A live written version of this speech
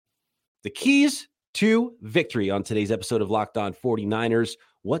The keys to victory on today's episode of Locked On 49ers.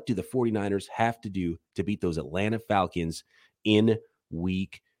 What do the 49ers have to do to beat those Atlanta Falcons in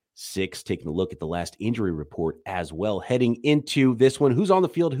Week 6? Taking a look at the last injury report as well. Heading into this one, who's on the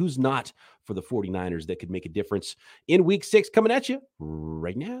field, who's not for the 49ers that could make a difference in Week 6? Coming at you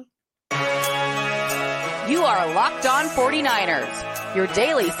right now. You are Locked On 49ers, your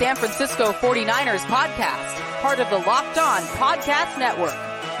daily San Francisco 49ers podcast, part of the Locked On Podcast Network,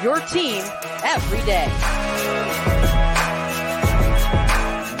 your team every day.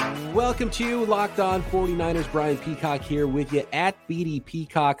 Welcome to Locked On 49ers. Brian Peacock here with you at BD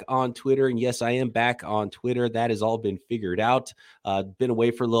Peacock on Twitter. And yes, I am back on Twitter. That has all been figured out. Been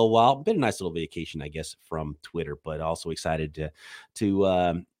away for a little while. Been a nice little vacation, I guess, from Twitter, but also excited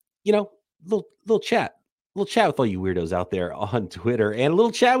to little chat. A little chat with all you weirdos out there on Twitter, and a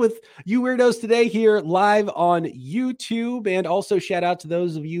little chat with you weirdos today here live on YouTube. And also shout out to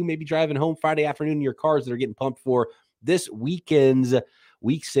those of you maybe driving home Friday afternoon in your cars that are getting pumped for this weekend's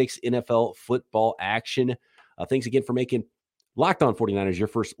Week 6 NFL football action. Thanks again for making Locked On 49ers your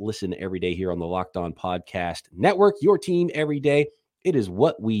first listen every day here on the Locked On Podcast Network, your team every day. It is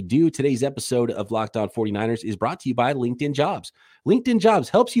what we do. Today's episode of Locked On 49ers is brought to you by LinkedIn Jobs. LinkedIn Jobs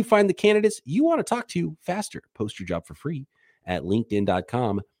helps you find the candidates you want to talk to faster. Post your job for free at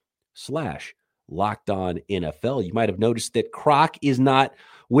linkedin.com/LockedOnNFL. You might have noticed that Croc is not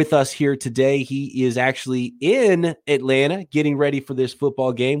with us here today. He is actually in Atlanta getting ready for this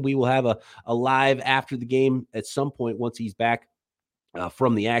football game. We will have a live after the game at some point once he's back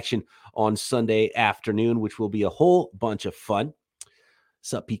from the action on Sunday afternoon, which will be a whole bunch of fun.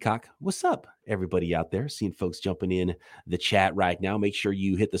 What's up, Peacock? What's up, everybody out there? Seeing folks jumping in the chat right now. Make sure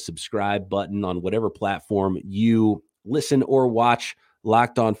you hit the subscribe button on whatever platform you listen or watch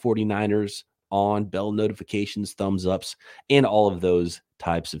Locked On 49ers on, bell notifications, thumbs ups, and all of those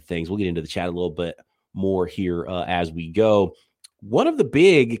types of things. We'll get into the chat a little bit more here as we go. One of the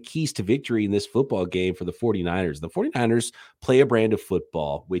big keys to victory in this football game for the 49ers, the 49ers play a brand of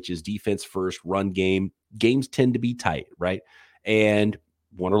football, which is defense first, run game. Games tend to be tight, right? And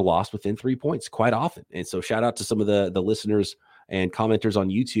won or lost within 3 points quite often. And so shout out to some of the listeners and commenters on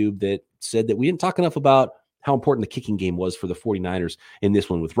YouTube that said that we didn't talk enough about how important the kicking game was for the 49ers in this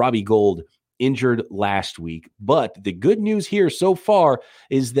one, with Robbie Gould injured last week. But the good news here so far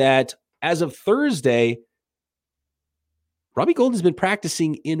is that as of Thursday, Robbie Gould has been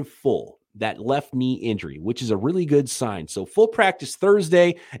practicing in full, that left knee injury, which is a really good sign. So full practice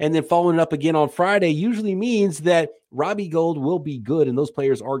Thursday and then following it up again on Friday usually means that Robbie Gould will be good and those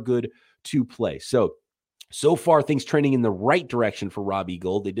players are good to play. So far things trending in the right direction for Robbie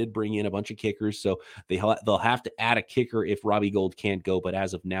Gould. They did bring in a bunch of kickers, so they'll have to add a kicker if Robbie Gould can't go. But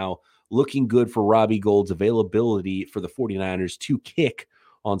as of now, looking good for Robbie Gould's availability for the 49ers to kick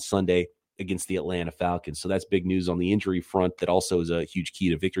on Sunday against the Atlanta Falcons. So that's big news on the injury front. That also is a huge key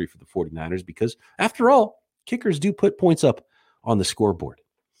to victory for the 49ers because, after all, kickers do put points up on the scoreboard.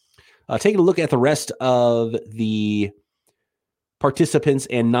 Taking a look at the rest of the participants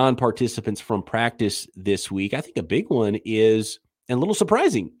and non-participants from practice this week, I think a big one is, and a little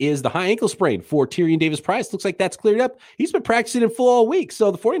surprising, is the high ankle sprain for Tyrion Davis-Price. Looks like that's cleared up. He's been practicing in full all week.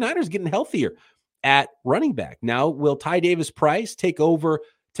 So the 49ers getting healthier at running back. Now, will Ty Davis-Price take over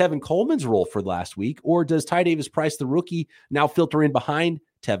Tevin Coleman's role for last week, or does Ty Davis-Price, the rookie, now filter in behind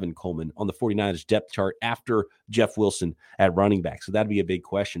Tevin Coleman on the 49ers depth chart after Jeff Wilson at running back? So that'd be a big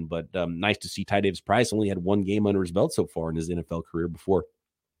question, but nice to see Ty Davis-Price only had one game under his belt so far in his NFL career before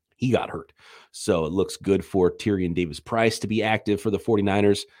he got hurt. So it looks good for Tyrion Davis-Price to be active for the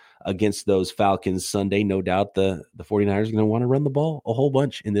 49ers against those Falcons Sunday. No doubt the 49ers are going to want to run the ball a whole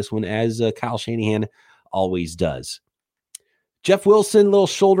bunch in this one, as Kyle Shanahan always does. Jeff Wilson, little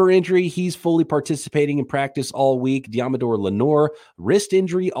shoulder injury. He's fully participating in practice all week. Diamador Lenore, wrist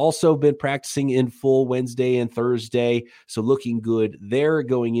injury, also been practicing in full Wednesday and Thursday. So looking good there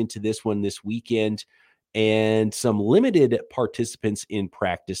going into this one this weekend. And some limited participants in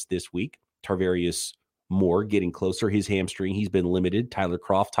practice this week. Tarvarius Moore getting closer. His hamstring, he's been limited. Tyler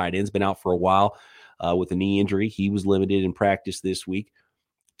Kroft, tight end's been out for a while with a knee injury. He was limited in practice this week.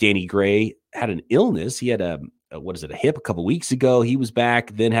 Danny Gray had an illness. He had a hip a couple weeks ago. He was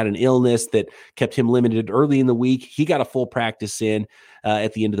back, then had an illness that kept him limited early in the week. He got a full practice in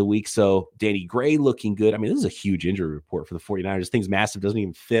at the end of the week. So Danny Gray looking good. I mean, this is a huge injury report for the 49ers. This thing's massive. Doesn't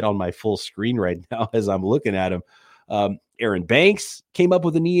even fit on my full screen right now as I'm looking at him. Aaron Banks came up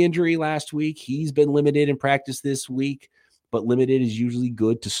with a knee injury last week. He's been limited in practice this week, but limited is usually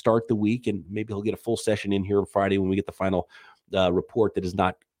good to start the week. And maybe he'll get a full session in here on Friday when we get the final report that is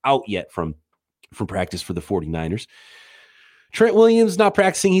not out yet from practice for the 49ers. Trent Williams not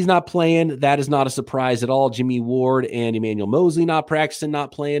practicing. He's not playing. That is not a surprise at all. Jimmy Ward and Emmanuel Mosley not practicing,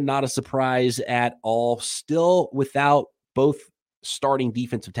 not playing. Not a surprise at all. Still without both starting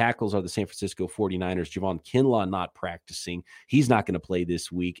defensive tackles are the San Francisco 49ers. Javon Kinlaw not practicing. He's not going to play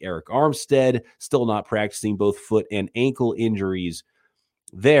this week. Eric Armstead still not practicing, both foot and ankle injuries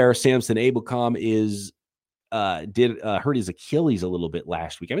there. Samson Ebukam hurt his Achilles a little bit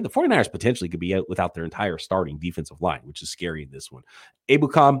last week. I mean, the 49ers potentially could be out without their entire starting defensive line, which is scary in this one.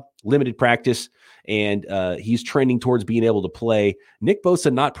 Ebukam, limited practice, and he's trending towards being able to play. Nick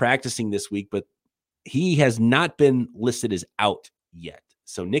Bosa not practicing this week, but he has not been listed as out yet.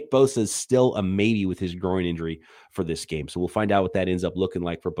 So Nick Bosa is still a maybe with his groin injury for this game. So we'll find out what that ends up looking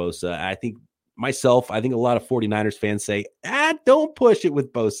like for Bosa. I think a lot of 49ers fans say, don't push it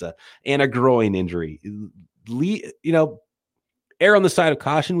with Bosa and a groin injury. Err on the side of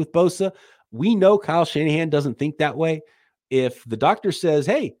caution with Bosa. We know Kyle Shanahan doesn't think that way. If the doctor says,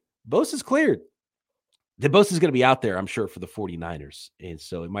 hey, Bosa's cleared, then Bosa's going to be out there, I'm sure, for the 49ers. And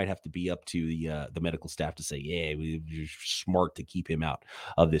so it might have to be up to the medical staff to say, yeah, we're smart to keep him out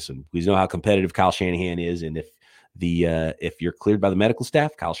of this one. We know how competitive Kyle Shanahan is. And if you're cleared by the medical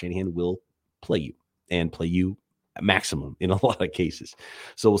staff, Kyle Shanahan will play you and play you maximum in a lot of cases.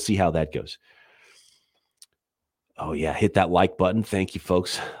 So we'll see how that goes. Oh, yeah. Hit that like button. Thank you,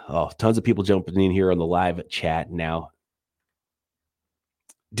 folks. Oh, tons of people jumping in here on the live chat now.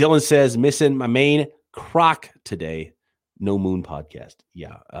 Dylan says, missing my main Croc today. No Moon podcast.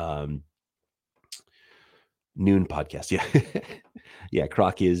 Yeah. Noon podcast. Yeah. Yeah.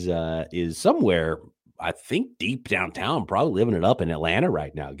 Croc is somewhere, I think, deep downtown, probably living it up in Atlanta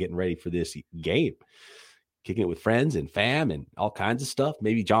right now, getting ready for this game. Kicking it with friends and fam and all kinds of stuff.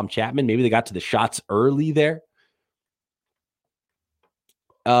 Maybe John Chapman. Maybe they got to the shots early there.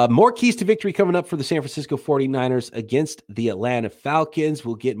 More keys to victory coming up for the San Francisco 49ers against the Atlanta Falcons.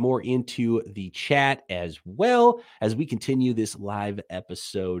 We'll get more into the chat as well as we continue this live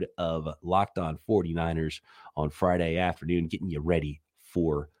episode of Locked On 49ers on Friday afternoon, getting you ready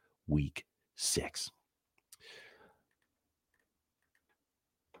for Week 6.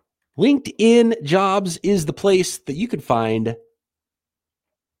 LinkedIn Jobs is the place that you can find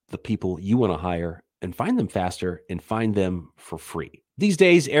the people you want to hire and find them faster and find them for free. These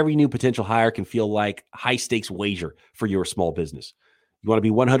days, every new potential hire can feel like high-stakes wager for your small business. You want to be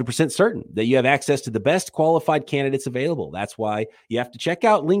 100% certain that you have access to the best qualified candidates available. That's why you have to check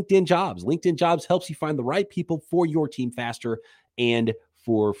out LinkedIn Jobs. LinkedIn Jobs helps you find the right people for your team faster and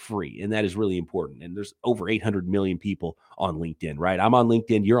for free. And that is really important. And there's over 800 million people on LinkedIn, right? I'm on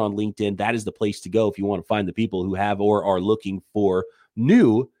LinkedIn. You're on LinkedIn. That is the place to go if you want to find the people who have or are looking for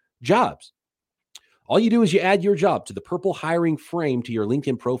new jobs. All you do is you add your job to the purple hiring frame to your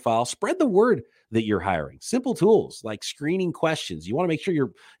LinkedIn profile. Spread the word that you're hiring. Simple tools like screening questions. You want to make sure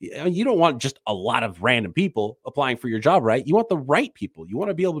you don't want just a lot of random people applying for your job, right? You want the right people. You want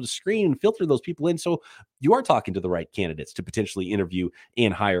to be able to screen and filter those people in so you are talking to the right candidates to potentially interview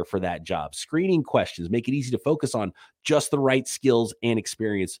and hire for that job. Screening questions make it easy to focus on just the right skills and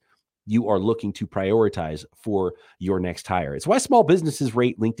experience you are looking to prioritize for your next hire. It's why small businesses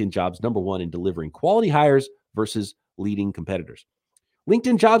rate LinkedIn Jobs number one in delivering quality hires versus leading competitors.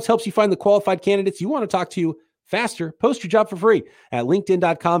 LinkedIn Jobs helps you find the qualified candidates you want to talk to faster. Post your job for free at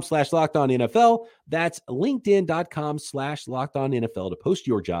linkedin.com/lockedonnfl. That's linkedin.com/lockedonnfl to post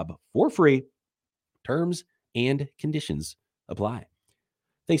your job for free. Terms and conditions apply.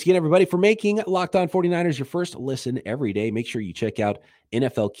 Thanks again, everybody, for making Locked On 49ers your first listen every day. Make sure you check out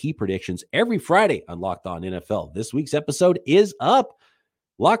NFL Key Predictions every Friday on Locked On NFL. This week's episode is up.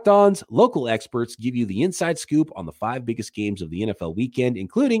 Locked On's local experts give you the inside scoop on the 5 biggest games of the NFL weekend,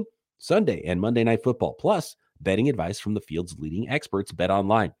 including Sunday and Monday Night Football, plus betting advice from the field's leading experts,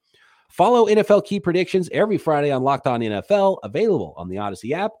 BetOnline. Follow NFL Key Predictions every Friday on Locked On NFL, available on the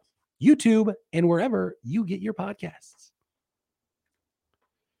Odyssey app, YouTube, and wherever you get your podcasts.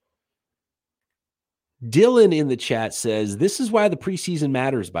 Dylan in the chat says, this is why the preseason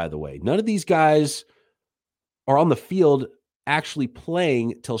matters, by the way. None of these guys are on the field actually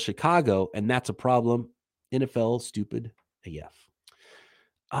playing till Chicago, and that's a problem. NFL, stupid AF.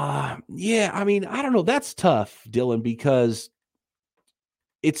 Yeah, I mean, I don't know. That's tough, Dylan, because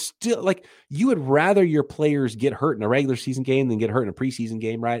it's still like you would rather your players get hurt in a regular season game than get hurt in a preseason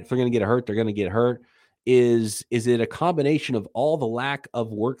game, right? If they're going to get hurt, they're going to get hurt. Is it a combination of all the lack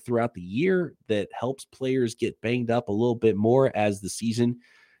of work throughout the year that helps players get banged up a little bit more as the season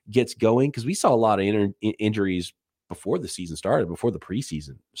gets going? Because we saw a lot of injuries before the season started, before the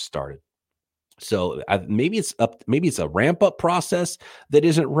preseason started. So maybe it's a ramp up process that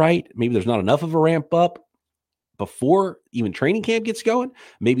isn't right. Maybe there's not enough of a ramp up. before even training camp gets going.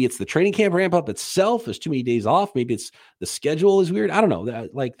 Maybe it's the training camp ramp up itself. There's too many days off. Maybe it's the schedule is weird. I don't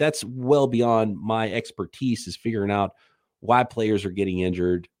know. That's well beyond my expertise, is figuring out why players are getting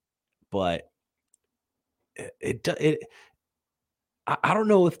injured. But I don't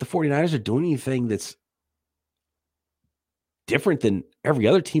know if the 49ers are doing anything that's different than every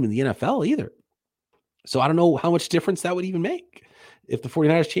other team in the NFL either. So I don't know how much difference that would even make if the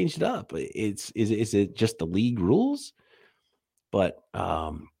 49ers changed it up. Is it just the league rules? But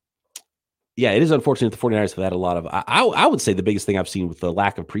yeah, it is unfortunate the 49ers have had a lot of, I would say the biggest thing I've seen with the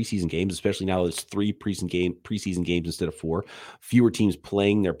lack of preseason games, especially now there's 3 preseason games instead of 4, fewer teams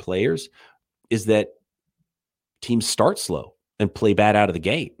playing their players, is that teams start slow and play bad out of the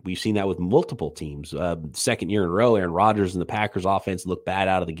gate. We've seen that with multiple teams. Second year in a row, Aaron Rodgers and the Packers offense looked bad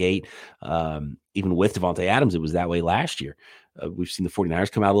out of the gate. Even with Devontae Adams, it was that way last year. We've seen the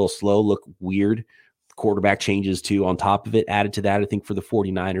 49ers come out a little slow, look weird. Quarterback changes too on top of it. Added to that, I think for the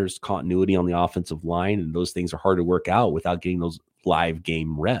 49ers, continuity on the offensive line, and those things are hard to work out without getting those live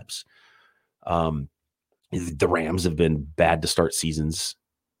game reps. The Rams have been bad to start seasons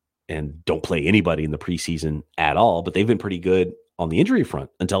and don't play anybody in the preseason at all, but they've been pretty good on the injury front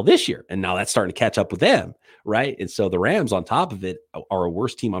until this year. And now that's starting to catch up with them, right? And so the Rams on top of it are a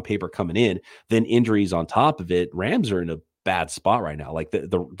worse team on paper coming in, then injuries on top of it. Rams are in a bad spot right now. Like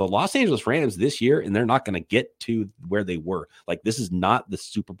the Los Angeles Rams this year, and they're not going to get to where they were. Like this is not the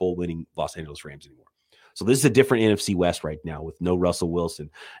Super Bowl winning Los Angeles Rams anymore. So this is a different NFC West right now with no Russell Wilson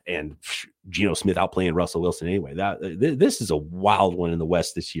and Geno Smith outplaying Russell Wilson anyway. This is a wild one in the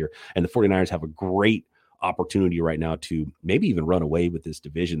West this year. And the 49ers have a great opportunity right now to maybe even run away with this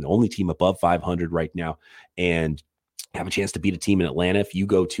division. The only team above 500 right now, and have a chance to beat a team in Atlanta. If you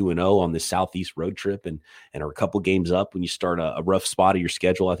go 2-0 on this Southeast road trip and are a couple games up when you start a rough spot of your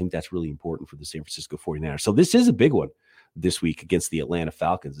schedule, I think that's really important for the San Francisco 49ers. So this is a big one this week against the Atlanta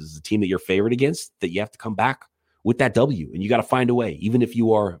Falcons. This is a team that you're favored against, that you have to come back with that W, and you got to find a way, even if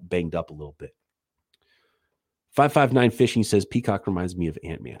you are banged up a little bit. 559 Fishing says Peacock reminds me of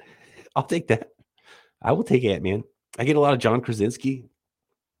Ant-Man. I'll take that. I will take Ant-Man. I get a lot of John Krasinski,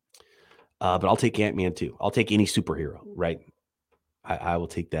 but I'll take Ant-Man too. I'll take any superhero, right? I will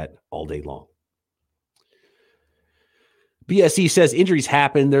take that all day long. BSE says injuries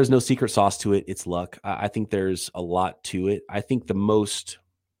happen. There's no secret sauce to it. It's luck. I think there's a lot to it. I think the most,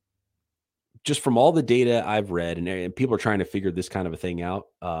 just from all the data I've read, and people are trying to figure this kind of a thing out,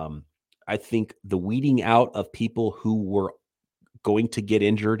 I think the weeding out of people who were going to get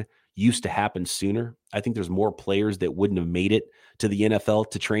injured used to happen sooner. I think there's more players that wouldn't have made it to the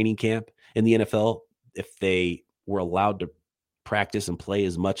NFL, to training camp in the NFL, if they were allowed to practice and play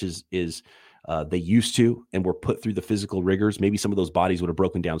as much as they used to and were put through the physical rigors. Maybe some of those bodies would have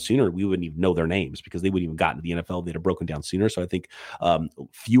broken down sooner. We wouldn't even know their names because they wouldn't even gotten to the NFL. They'd have broken down sooner. So I think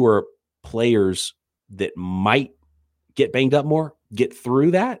fewer players that might get banged up more get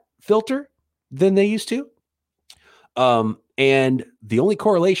through that filter than they used to. And the only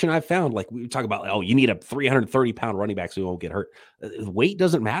correlation I've found, like we talk about, oh, you need a 330-pound running back so you won't get hurt. Weight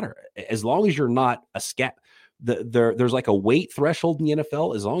doesn't matter. As long as you're not a scat. There's like a weight threshold in the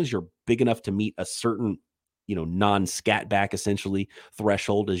NFL. As long as you're big enough to meet a certain, non-scat back essentially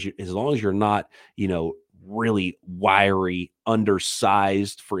threshold, as long as you're not, really wiry,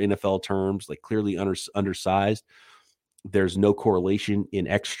 undersized for NFL terms, like clearly undersized, there's no correlation in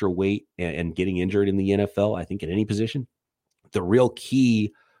extra weight and getting injured in the NFL. I think at any position, the real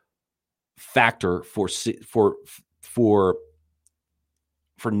key factor for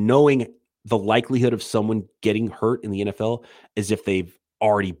knowing the likelihood of someone getting hurt in the NFL is if they've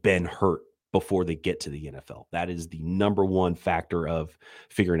already been hurt before they get to the NFL. That is the number one factor of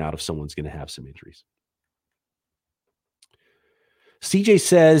figuring out if someone's going to have some injuries. CJ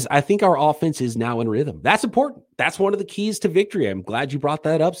says, I think our offense is now in rhythm. That's important. That's one of the keys to victory. I'm glad you brought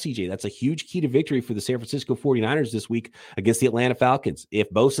that up, CJ. That's a huge key to victory for the San Francisco 49ers this week against the Atlanta Falcons. If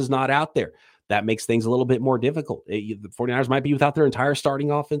Bosa's not out there, that makes things a little bit more difficult. The 49ers might be without their entire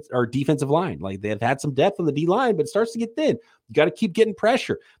starting offense or defensive line. Like they've had some depth on the D line, but it starts to get thin. You got to keep getting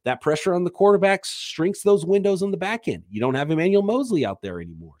pressure. That pressure on the quarterback shrinks those windows on the back end. You don't have Emmanuel Mosley out there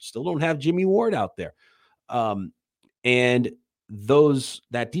anymore. Still don't have Jimmy Ward out there. And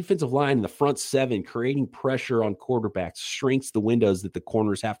that defensive line in the front seven creating pressure on quarterbacks shrinks the windows that the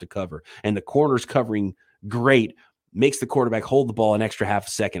corners have to cover. And the corners covering great makes the quarterback hold the ball an extra half a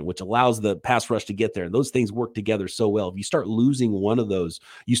second, which allows the pass rush to get there. And those things work together so well. If you start losing one of those,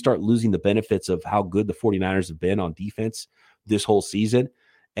 you start losing the benefits of how good the 49ers have been on defense this whole season.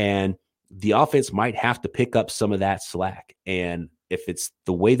 And the offense might have to pick up some of that slack. And if it's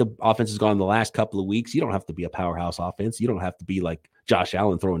the way the offense has gone in the last couple of weeks, you don't have to be a powerhouse offense. You don't have to be like Josh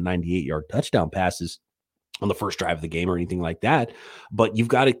Allen throwing 98-yard touchdown passes on the first drive of the game or anything like that. But you've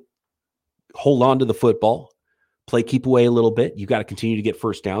got to hold on to the football, keep away a little bit. You've got to continue to get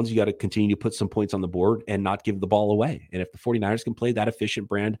first downs. You got to continue to put some points on the board and not give the ball away. And if the 49ers can play that efficient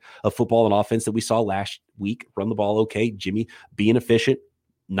brand of football and offense that we saw last week, run the ball okay, Jimmy being efficient,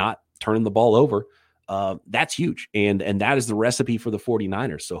 not turning the ball over, that's huge. And that is the recipe for the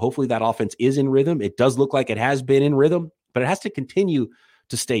 49ers. So hopefully that offense is in rhythm. It does look like it has been in rhythm, but it has to continue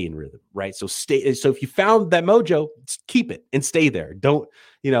to stay in rhythm, right? So if you found that mojo, keep it and stay there. Don't,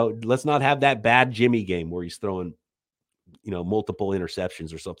 let's not have that bad Jimmy game where he's throwing, multiple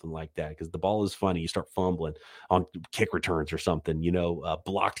interceptions or something like that, because the ball is funny. You start fumbling on kick returns or something,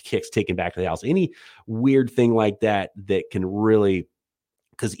 blocked kicks taken back to the house, any weird thing like that can really,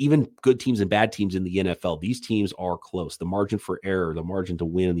 because even good teams and bad teams in the NFL, these teams are close. The margin for error, the margin to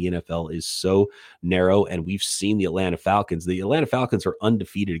win in the NFL is so narrow. And we've seen the Atlanta Falcons. The Atlanta Falcons are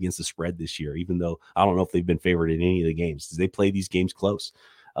undefeated against the spread this year, even though I don't know if they've been favored in any of the games. They play these games close,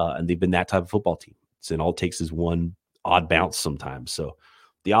 and they've been that type of football team. So all it takes is one odd bounce sometimes. So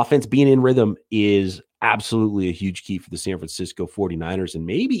the offense being in rhythm is absolutely a huge key for the San Francisco 49ers, and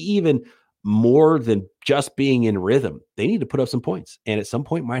maybe even more than just being in rhythm. They need to put up some points, and at some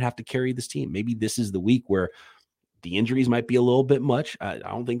point might have to carry this team. Maybe this is the week where the injuries might be a little bit much. I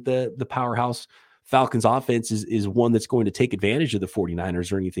don't think the powerhouse Falcons offense is one that's going to take advantage of the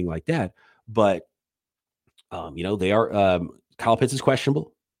 49ers or anything like that. But, they are Kyle Pitts is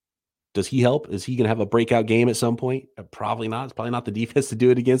questionable. Does he help? Is he going to have a breakout game at some point? Probably not. It's probably not the defense to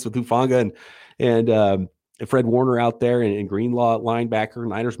do it against with Hufanga and Fred Warner out there and Greenlaw linebacker.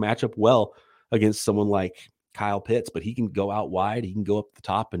 Niners match up well against someone like Kyle Pitts, but he can go out wide. He can go up the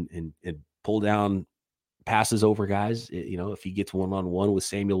top and pull down passes over guys. If he gets one-on-one with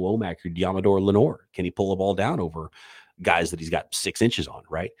Samuel Womack or Diamador Lenore, can he pull a ball down over guys that he's got 6 inches on,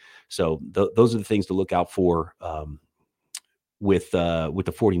 right? So those are the things to look out for with the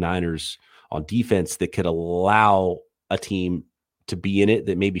 49ers on defense that could allow a team to be in it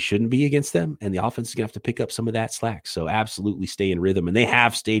that maybe shouldn't be against them. And the offense is going to have to pick up some of that slack. So absolutely stay in rhythm. And they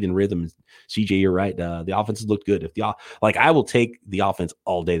have stayed in rhythm. CJ, you're right. The offense has looked good. I will take the offense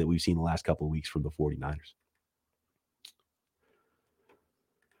all day that we've seen the last couple of weeks from the 49ers.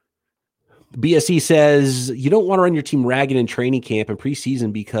 BSE says you don't want to run your team ragged in training camp and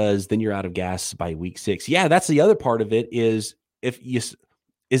preseason because then you're out of gas by week 6. Yeah, that's the other part of it is is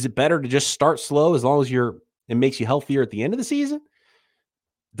it better to just start slow as long as it makes you healthier at the end of the season?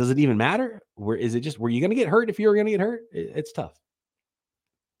 Does it even matter? Were you going to get hurt if you were going to get hurt? It's tough.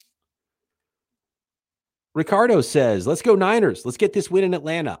 Ricardo says, let's go Niners. Let's get this win in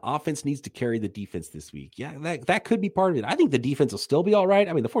Atlanta. Offense needs to carry the defense this week. Yeah, that could be part of it. I think the defense will still be all right.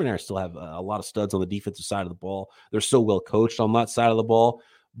 I mean, the 49ers still have a lot of studs on the defensive side of the ball. They're so well coached on that side of the ball.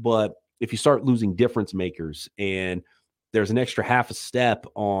 But if you start losing difference makers and there's an extra half a step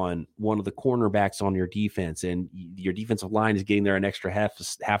on one of the cornerbacks on your defense, and your defensive line is getting there an extra half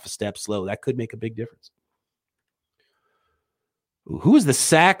a step slow, that could make a big difference. Who is the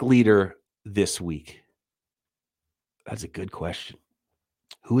sack leader this week? That's a good question.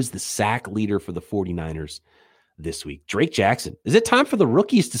 Who is the sack leader for the 49ers this week? Drake Jackson. Is it time for the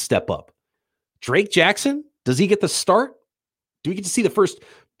rookies to step up? Drake Jackson? Does he get the start? Do we get to see the first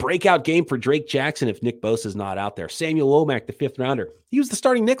breakout game for Drake Jackson if Nick Bosa is not out there? Samuel Womack, the 5th rounder. He was the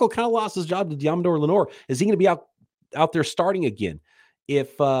starting nickel, kind of lost his job to Diamador Lenore. Is he going to be out there starting again?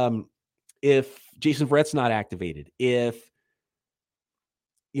 If Jason Verrett's not activated, with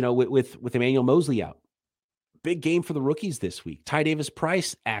Emmanuel Mosley out. Big game for the rookies this week. Ty Davis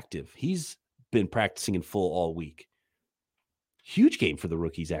Price active. He's been practicing in full all week. Huge game for the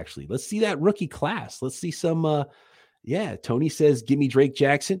rookies, actually. Let's see that rookie class. Let's see some Tony says, give me Drake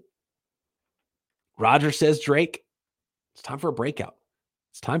Jackson. Roger says Drake. It's time for a breakout.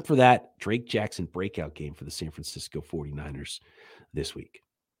 It's time for that Drake Jackson breakout game for the San Francisco 49ers this week.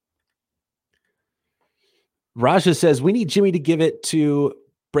 Raja says, we need Jimmy to give it to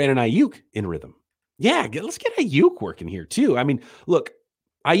Brandon Ayuk in rhythm. Yeah, let's get Ayuk working here too. I mean, look,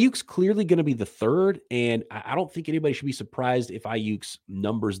 Ayuk's clearly going to be the third, and I don't think anybody should be surprised if Ayuk's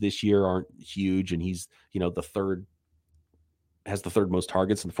numbers this year aren't huge and he's, the third, has the third most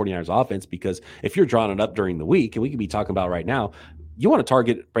targets in the 49ers offense, because if you're drawing it up during the week, and we could be talking about right now, you want to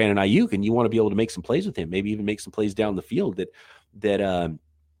target Brandon Ayuk and you want to be able to make some plays with him, maybe even make some plays down the field that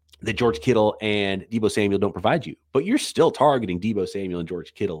George Kittle and Deebo Samuel don't provide you. But you're still targeting Deebo Samuel and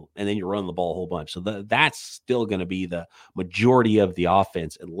George Kittle, and then you're running the ball a whole bunch. So that's still going to be the majority of the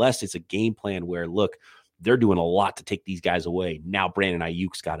offense, unless it's a game plan where, look, they're doing a lot to take these guys away. Now Brandon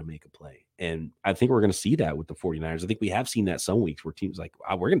Ayuk's got to make a play. And I think we're going to see that with the 49ers. I think we have seen that some weeks where teams like,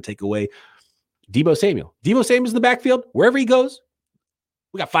 we're going to take away Deebo Samuel. Deebo Samuel's in the backfield. Wherever he goes,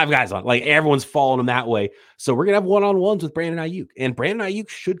 we got 5 guys on. Like, everyone's following him that way. So we're going to have one-on-ones with Brandon Ayuk. And Brandon Ayuk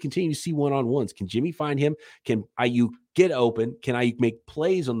should continue to see one-on-ones. Can Jimmy find him? Can Ayuk get open? Can Ayuk make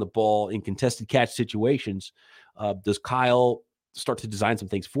plays on the ball in contested catch situations? Does Kyle start to design some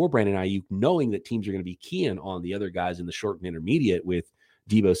things for Brandon Ayuk, knowing that teams are going to be keying on the other guys in the short and intermediate with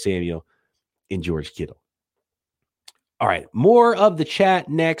Deebo Samuel and George Kittle? All right, more of the chat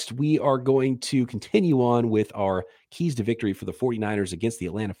next. We are going to continue on with our keys to victory for the 49ers against the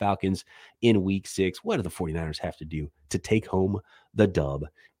Atlanta Falcons in Week 6. What do the 49ers have to do to take home the dub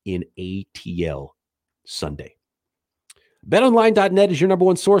in ATL Sunday? BetOnline.net is your number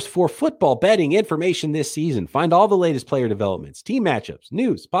one source for football betting information this season. Find all the latest player developments, team matchups,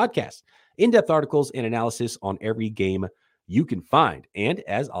 news, podcasts, in-depth articles, and analysis on every game you can find. And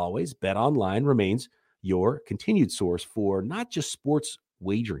as always, BetOnline remains your continued source for not just sports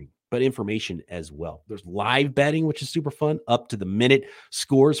wagering, but information as well. There's live betting, which is super fun, up to the minute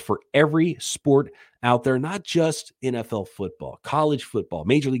scores for every sport out there, not just NFL football, college football,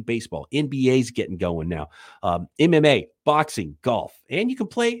 Major League Baseball, NBA's getting going now, MMA, boxing, golf, and you can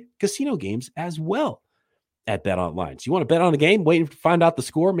play casino games as well at BetOnline. So you want to bet on a game, waiting to find out the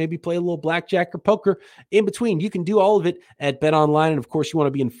score, maybe play a little blackjack or poker in between. You can do all of it at BetOnline. And of course, you want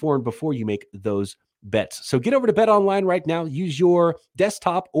to be informed before you make those bets. So get over to BetOnline right now. Use your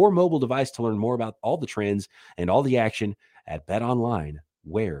desktop or mobile device to learn more about all the trends and all the action at BetOnline,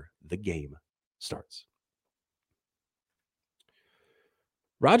 where the game starts.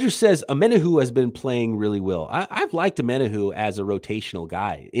 Roger says Omenihu has been playing really well. I've liked Omenihu as a rotational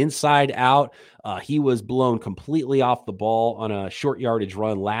guy. Inside out, he was blown completely off the ball on a short yardage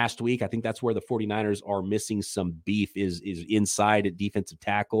run last week. I think that's where the 49ers are missing some beef is inside at defensive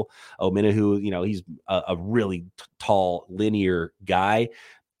tackle. Omenihu, he's a really tall, linear guy,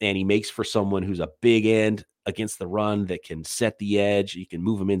 and he makes for someone who's a big end against the run that can set the edge. You can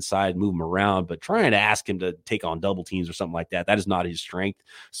move him inside, move him around, but trying to ask him to take on double teams or something like that, that is not his strength.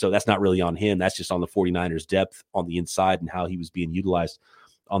 So that's not really on him. That's just on the 49ers depth on the inside and how he was being utilized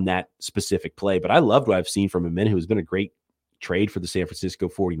on that specific play. But I loved what I've seen from him, who's been a great trade for the San Francisco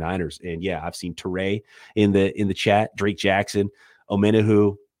 49ers. And yeah, I've seen Teray in the chat, Drake Jackson,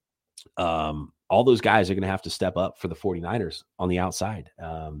 Omenihu, all those guys are going to have to step up for the 49ers on the outside.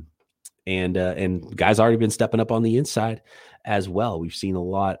 And guys already been stepping up on the inside as well. We've seen a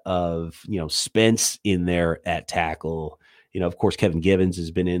lot of, Spence in there at tackle. Of course, Kevin Givens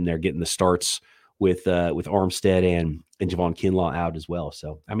has been in there getting the starts with Armstead and Javon Kinlaw out as well.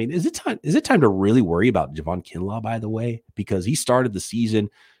 So, I mean, is it time to really worry about Javon Kinlaw, by the way, because he started the season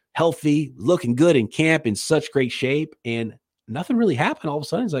healthy, looking good in camp, in such great shape, and nothing really happened. All of a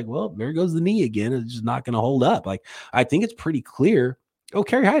sudden, it's like, well, there goes the knee again. It's just not going to hold up. Like, I think it's pretty clear. Oh,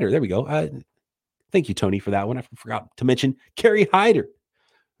 Kerry Hyder. There we go. Thank you, Tony, for that one. I forgot to mention Kerry Hyder,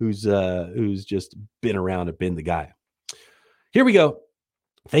 who's just been around and been the guy. Here we go.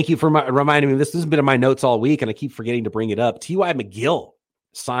 Thank you for reminding me of this. This has been in my notes all week, and I keep forgetting to bring it up. T.Y. McGill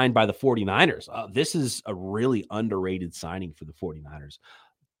signed by the 49ers. This is a really underrated signing for the 49ers.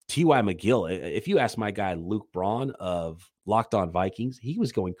 T.Y. McGill, if you ask my guy Luke Braun of Locked On Vikings, he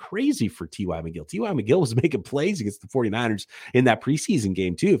was going crazy for T.Y. McGill. T.Y. McGill was making plays against the 49ers in that preseason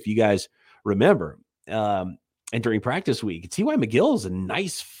game too, if you guys remember. And during practice week, T.Y. McGill is a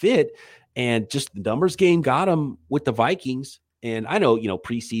nice fit, and just the numbers game got him with the Vikings. And I know,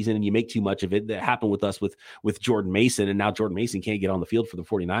 preseason and you make too much of it. That happened with us with Jordan Mason, and now Jordan Mason can't get on the field for the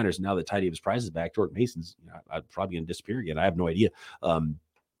 49ers. Now that Ty Davis Price is back, Jordan Mason's probably going to disappear again. I have no idea.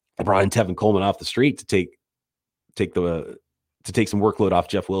 I brought in Tevin Coleman off the street to take some workload off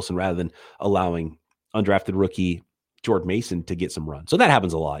Jeff Wilson rather than allowing undrafted rookie Jordan Mason to get some run. So that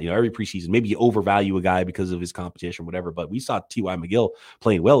happens a lot. Every preseason, maybe you overvalue a guy because of his competition, whatever. But we saw T.Y. McGill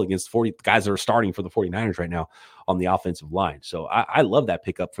playing well against 40 guys that are starting for the 49ers right now on the offensive line. So I love that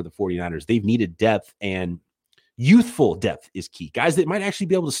pickup for the 49ers. They've needed depth, and youthful depth is key. Guys that might actually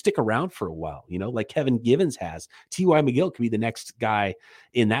be able to stick around for a while, like Kevin Givens has. T.Y. McGill could be the next guy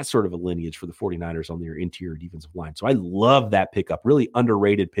in that sort of a lineage for the 49ers on their interior defensive line. So I love that pickup. Really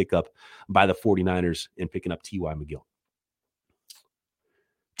underrated pickup by the 49ers in picking up T.Y. McGill.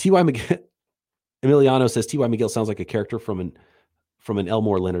 T.Y. McGill, Emiliano says T.Y. McGill sounds like a character from an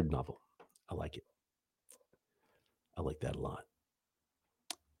Elmore Leonard novel. I like it. I like that a lot.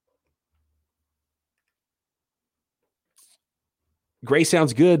 Gray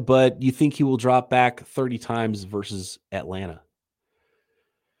sounds good, but you think he will drop back 30 times versus Atlanta?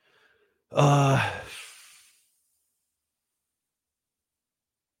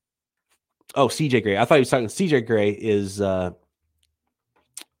 Oh, CJ Gray. I thought he was talking. CJ Gray is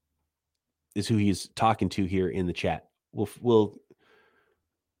who he's talking to here in the chat. Will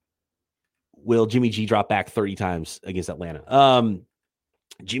Jimmy G drop back 30 times against Atlanta?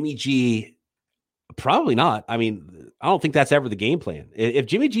 Jimmy G, probably not. I mean, I don't think that's ever the game plan. If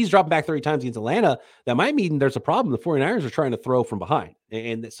Jimmy G's dropping back 30 times against Atlanta, that might mean there's a problem. The 49ers are trying to throw from behind.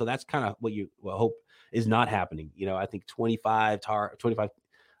 And so that's kind of what you hope is not happening. I think 25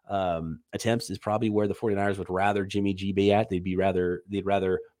 attempts is probably where the 49ers would rather Jimmy G be at. They'd rather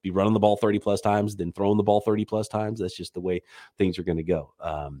be running the ball 30 plus times than throwing the ball 30 plus times. That's just the way things are going to go.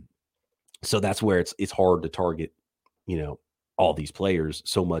 So that's where it's hard to target, all these players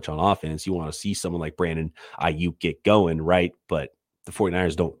so much on offense. You want to see someone like Brandon Ayuk get going, right? But the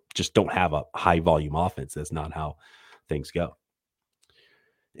 49ers don't have a high volume offense. That's not how things go.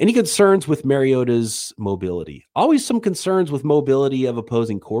 Any concerns with Mariota's mobility? Always some concerns with mobility of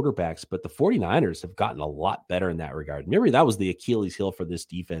opposing quarterbacks, but the 49ers have gotten a lot better in that regard. Remember, that was the Achilles heel for this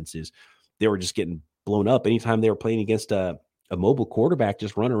defense, is they were just getting blown up anytime they were playing against a mobile quarterback,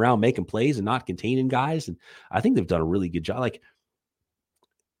 just running around making plays and not containing guys. And I think they've done a really good job. Like,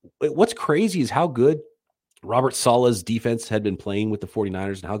 what's crazy is how good Robert Saleh's defense had been playing with the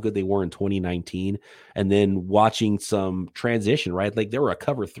 49ers and how good they were in 2019. And then watching some transition, right? Like, there were a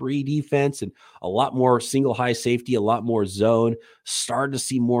cover 3 defense and a lot more single high safety, a lot more zone, started to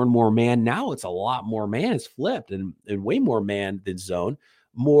see more and more man. Now it's a lot more man. It's flipped and way more man than zone,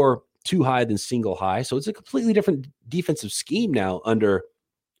 more too high than single high. So it's a completely different defensive scheme now under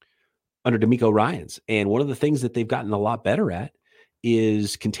DeMeco Ryans. And one of the things that they've gotten a lot better at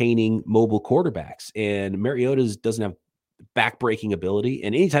is containing mobile quarterbacks. And Mariota's doesn't have back-breaking ability.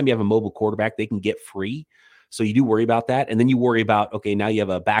 And anytime you have a mobile quarterback, they can get free. So you do worry about that. And then you worry about, okay, now you have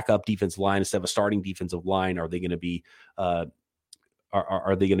a backup defensive line instead of a starting defensive line. Are they going to be are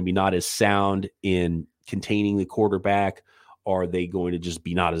they going to be not as sound in containing the quarterback? Are they going to just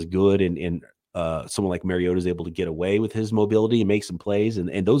be not as good? And someone like Mariota is able to get away with his mobility and make some plays.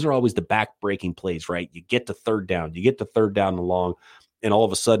 And those are always the back-breaking plays, right? You get to third down and long, and all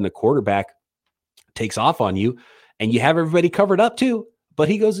of a sudden a quarterback takes off on you, and you have everybody covered up too, but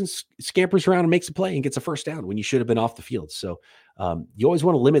he goes and scampers around and makes a play and gets a first down when you should have been off the field. So you always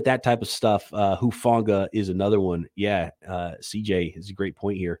want to limit that type of stuff. Hufanga is another one. Yeah, CJ is a great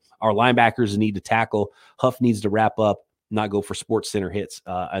point here. Our linebackers need to tackle. Huff needs to wrap up, not go for sports center hits.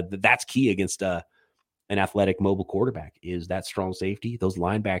 That's key against an athletic mobile quarterback, is that strong safety, those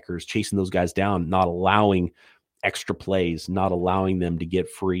linebackers chasing those guys down, not allowing extra plays, not allowing them to get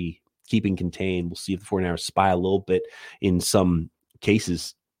free, keeping contained. We'll see if the 49ers spy a little bit in some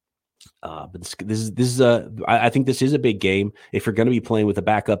cases. But I think this is a big game. If you're going to be playing with a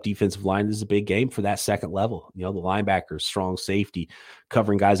backup defensive line, this is a big game for that second level. The linebackers, strong safety,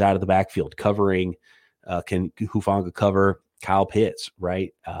 covering guys out of the backfield, covering can Hufanga cover Kyle Pitts,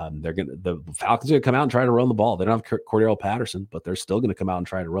 right? The Falcons are going to come out and try to run the ball. They don't have Cordero Patterson, but they're still going to come out and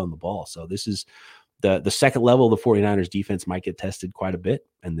try to run the ball. So this is the second level of the 49ers defense might get tested quite a bit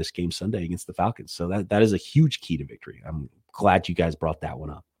in this game Sunday against the Falcons. So that is a huge key to victory. I'm glad you guys brought that one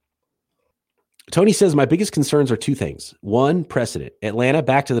up. Tony says, my biggest concerns are 2 things. 1, precedent. Atlanta,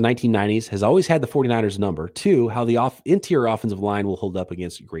 back to the 1990s, has always had the 49ers number. 2, how the interior offensive line will hold up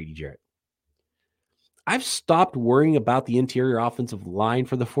against Grady Jarrett. I've stopped worrying about the interior offensive line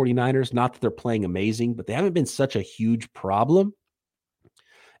for the 49ers. Not that they're playing amazing, but they haven't been such a huge problem.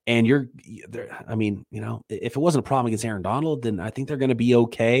 And if it wasn't a problem against Aaron Donald, then I think they're going to be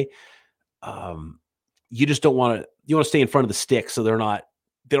okay. You just don't want to, you want to stay in front of the stick so they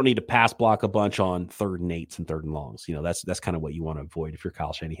don't need to pass block a bunch on 3rd and 8s and 3rd and longs. That's kind of what you want to avoid if you're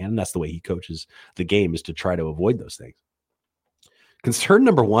Kyle Shanahan. And that's the way he coaches the game, is to try to avoid those things. Concern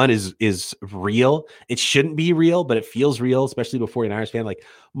number 1 is real. It shouldn't be real, but it feels real, especially to a 49ers fan.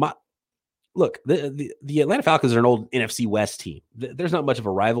 The Atlanta Falcons are an old NFC West team. There's not much of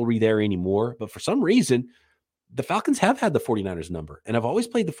a rivalry there anymore, but for some reason, the Falcons have had the 49ers number, and I've always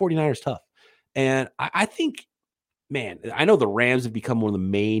played the 49ers tough. And I think, man, I know the Rams have become one of the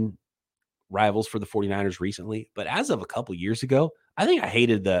main rivals for the 49ers recently, but as of a couple years ago, I think I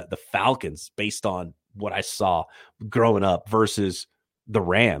hated the Falcons based on what I saw growing up versus the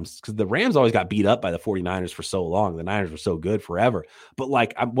Rams, because the Rams always got beat up by the 49ers for so long. The Niners were so good forever. But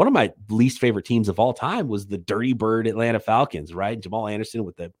one of my least favorite teams of all time was the Dirty Bird Atlanta Falcons, right? Jamal Anderson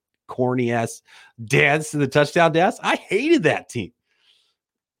with the corny ass dance to the touchdown dance. I hated that team.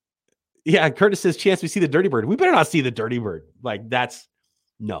 Yeah, Curtis says, chance we see the Dirty Bird. We better not see the Dirty Bird. That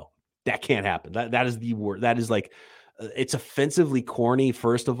can't happen. That is the word. That is it's offensively corny,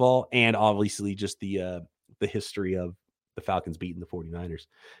 first of all, and obviously just the history of the Falcons beating the 49ers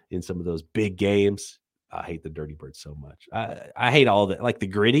in some of those big games. I hate the Dirty Birds so much. I hate all that, like the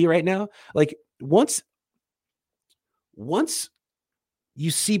gritty right now. Like once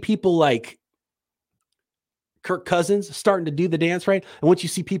you see people like Kirk Cousins starting to do the dance right, and once you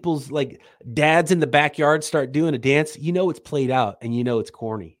see people's like dads in the backyard start doing a dance, it's played out and it's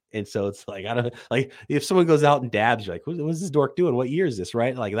corny. And so it's like, I don't like if someone goes out and dabs, you're like, what's this dork doing? What year is this?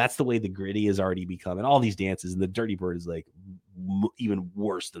 Right? Like that's the way the gritty has already become, and all these dances, and the Dirty Bird is like even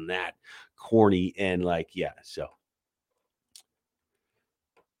worse than that, corny. And like, yeah, so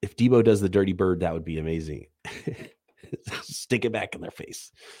if Debo does the Dirty Bird, that would be amazing. Stick it back in their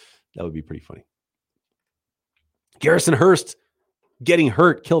face. That would be pretty funny. Garrison Hurst getting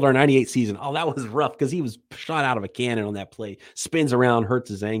hurt killed our 98 season. Oh, that was rough because he was shot out of a cannon on that play. Spins around, hurts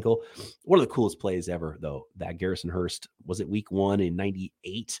his ankle. One of the coolest plays ever, though, that Garrison Hurst. Was it week 1 in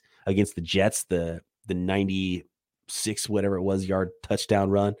 98 against the Jets? The 96, whatever it was, yard touchdown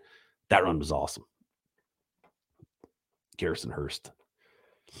run. That run was awesome. Garrison Hurst.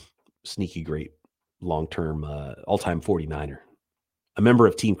 Sneaky great long-term all-time 49er. A member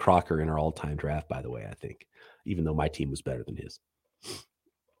of Team Crocker in our all-time draft, by the way, I think. Even though my team was better than his.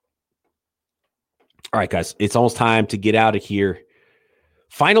 All right, guys, it's almost time to get out of here.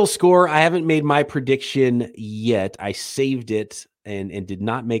 Final score, I haven't made my prediction yet. I saved it and did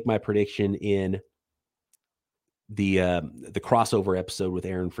not make my prediction in the crossover episode with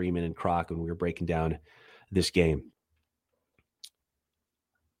Aaron Freeman and Croc when we were breaking down this game.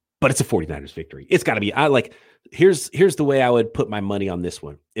 But it's a 49ers victory. It's got to be. Here's the way I would put my money on this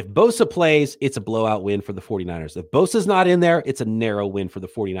one. If Bosa plays, it's a blowout win for the 49ers. If Bosa's not in there, it's a narrow win for the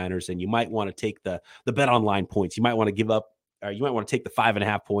 49ers. And you might want to take the bet online points. You might want to give up, or you might want to take the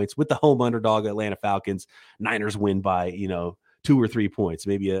 5.5 points with the home underdog Atlanta Falcons. Niners win by 2 or 3 points,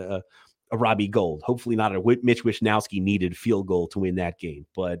 maybe a Robbie Gould. Hopefully not a Mitch Wishnowsky needed field goal to win that game.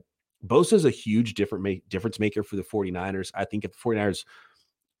 But Bosa's a huge difference maker for the 49ers. I think if the 49ers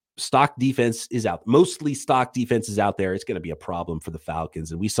stock defense is out, mostly stock defense is out there, it's going to be a problem for the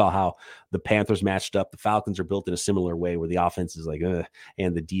Falcons. And we saw how the Panthers matched up. The Falcons are built in a similar way where the offense is like,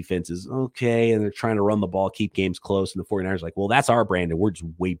 and the defense is okay. And they're trying to run the ball, keep games close. And the 49ers are like, well, that's our brand and we're just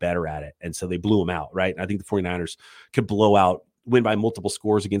way better at it. And so they blew them out. Right. And I think the 49ers could win by multiple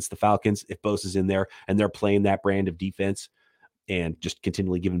scores against the Falcons if Bosa's in there and they're playing that brand of defense and just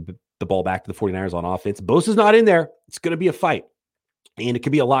continually giving the ball back to the 49ers on offense. Bosa's not in there. It's going to be a fight. And it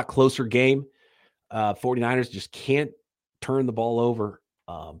could be a lot closer game. 49ers just can't turn the ball over,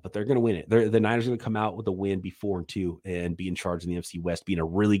 but they're going to win it. The Niners are going to come out with a win, be 4-2, and be in charge in the NFC West, be in a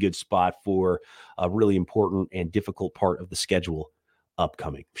really good spot for a really important and difficult part of the schedule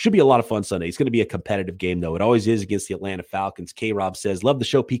upcoming. Should be a lot of fun Sunday. It's going to be a competitive game, though. It always is against the Atlanta Falcons. K-Rob says, love the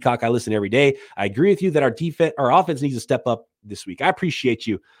show, Peacock. I listen every day. I agree with you that our offense needs to step up this week. I appreciate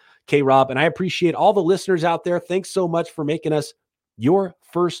you, K-Rob, and I appreciate all the listeners out there. Thanks so much for making us your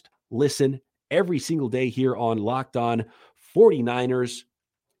first listen every single day here on Locked On 49ers.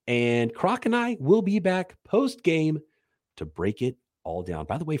 And Croc and I will be back post-game to break it all down.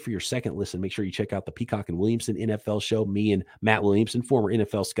 By the way, for your second listen, make sure you check out the Peacock and Williamson NFL show. Me and Matt Williamson, former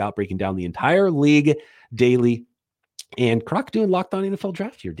NFL scout, breaking down the entire league daily. And Croc doing Locked On NFL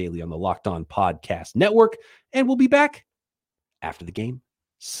Draft here daily on the Locked On Podcast Network. And we'll be back after the game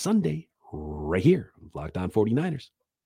Sunday right here, Locked On 49ers.